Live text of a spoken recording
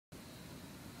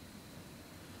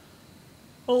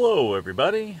Hello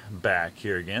everybody, back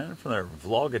here again for another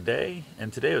vlog a day,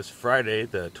 and today was Friday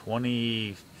the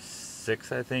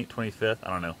 26th, I think, 25th,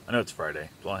 I don't know. I know it's Friday,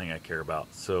 it's the only thing I care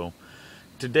about. So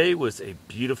today was a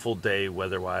beautiful day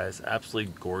weather-wise,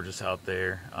 absolutely gorgeous out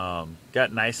there.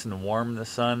 Got nice and warm, the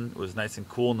sun was nice and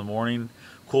cool in the morning,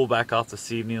 cool back off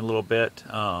this evening a little bit.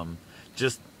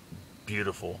 Just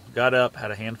beautiful. Got up,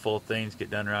 had a handful of things get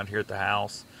done around here at the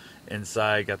house.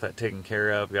 Inside, got that taken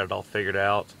care of, got it all figured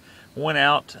out. Went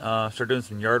out, started doing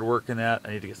some yard work in that. I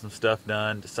need to get some stuff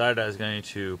done. Decided I was going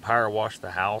to power wash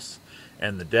the house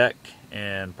and the deck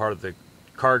and part of the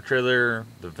car trailer,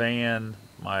 the van,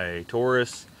 my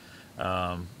Taurus.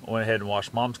 Went ahead and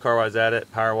washed Mom's car while I was at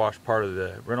it. Power washed part of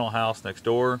the rental house next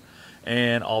door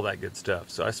and all that good stuff.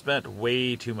 So I spent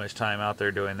way too much time out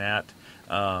there doing that.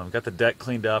 Got the deck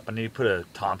cleaned up. I need to put a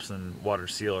Thompson water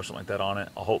seal or something like that on it.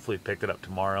 I'll hopefully pick it up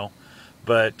tomorrow.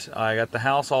 But I got the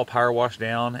house all power washed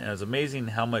down, and it was amazing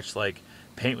how much like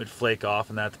paint would flake off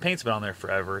and that. The paint's been on there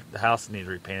forever. The house needs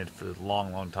repainted for a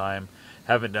long, long time.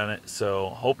 Haven't done it, so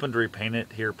hoping to repaint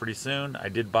it here pretty soon. I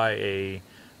did buy a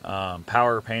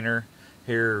power painter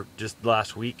here just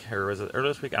last week, or was it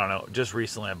earlier this week? I don't know. Just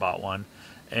recently I bought one,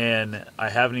 and I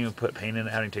haven't even put paint in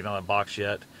it. I haven't taken out that box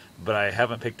yet, but I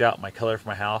haven't picked out my color for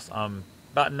my house. I'm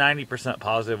about 90%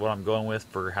 positive what I'm going with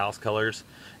for house colors,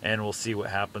 and we'll see what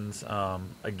happens.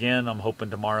 Again, I'm hoping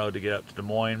tomorrow to get up to Des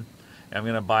Moines. I'm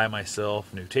going to buy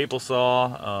myself a new table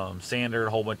saw, sander, a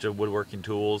whole bunch of woodworking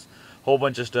tools, whole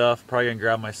bunch of stuff. Probably going to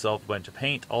grab myself a bunch of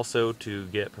paint also to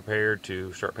get prepared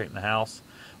to start painting the house.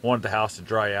 Want the house to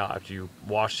dry out. After you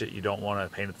wash it, you don't want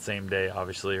to paint it the same day,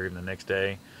 obviously, or even the next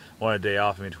day. Want a day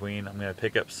off in between. I'm going to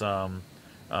pick up some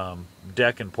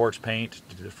deck and porch paint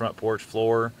to do the front porch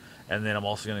floor, and then I'm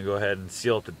also going to go ahead and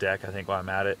seal up the deck, I think, while I'm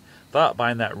at it. Thought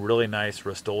buying that really nice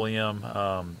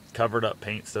Rust-Oleum covered up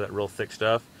paint, so that real thick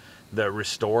stuff, the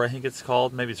Restore, I think it's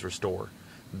called, maybe it's Restore.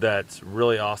 That's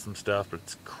really awesome stuff, but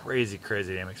it's crazy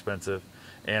damn expensive,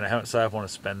 and I haven't decided if I want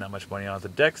to spend that much money on it. The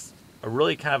deck's a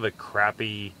really kind of a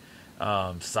crappy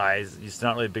size. It's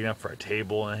not really big enough for a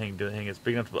table and anything. It's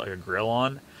big enough to put like a grill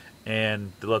on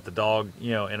and to let the dog,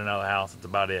 in and out of the house. That's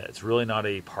about it. It's really not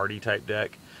a party type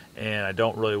deck, and I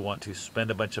don't really want to spend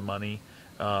a bunch of money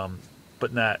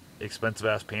putting that expensive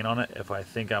ass paint on it if I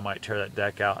think I might tear that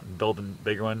deck out and build a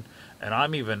bigger one. And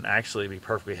I'm even actually be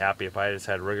perfectly happy if I just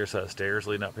had a regular set of stairs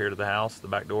leading up here to the house, the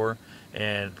back door,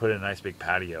 and put in a nice big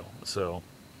patio. So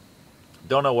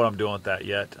don't know what I'm doing with that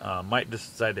yet. Might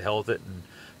just decide to hell with it and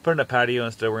put in a patio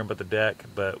instead of worrying about the deck,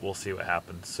 but we'll see what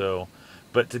happens. So,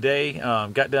 but today,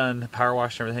 got done power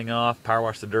washing everything off, power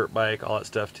washed the dirt bike, all that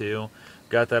stuff too.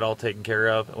 Got that all taken care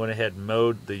of. Went ahead and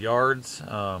mowed the yards,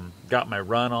 got my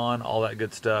run on, all that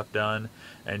good stuff done,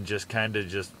 and just kind of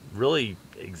just really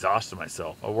exhausted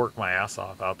myself. I worked my ass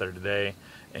off out there today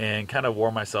and kind of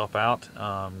wore myself out.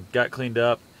 Got cleaned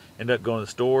up, ended up going to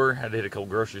the store, had to hit a couple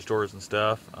grocery stores and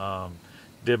stuff.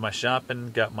 Did my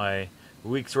shopping, got my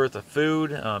week's worth of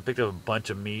food, picked up a bunch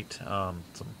of meat, some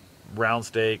round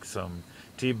steak, some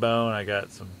T-bone, I got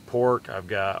some pork, I've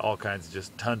got all kinds of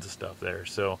just tons of stuff there.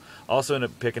 So also ended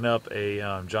up picking up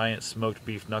a giant smoked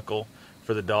beef knuckle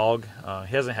for the dog.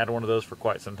 He hasn't had one of those for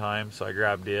quite some time, so I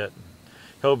grabbed it.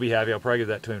 He'll be happy. I'll probably give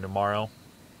that to him tomorrow.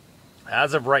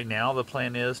 As of right now, the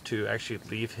plan is to actually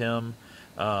leave him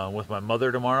with my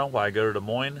mother tomorrow while I go to Des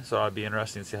Moines, so it'll be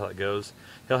interesting to see how that goes.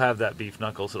 He'll have that beef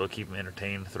knuckle, so it'll keep him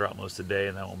entertained throughout most of the day,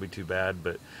 and that won't be too bad.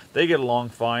 But they get along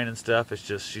fine and stuff. It's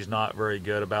just she's not very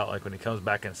good about, like, when he comes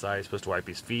back inside, he's supposed to wipe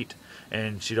his feet,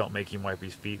 and she don't make him wipe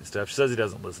his feet and stuff. She says he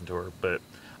doesn't listen to her, but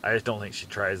I just don't think she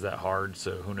tries that hard,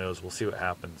 so who knows. We'll see what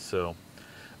happens. So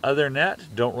other than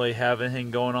that, don't really have anything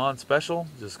going on special.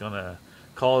 Just going to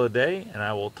call it a day, and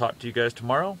I will talk to you guys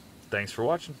tomorrow. Thanks for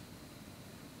watching.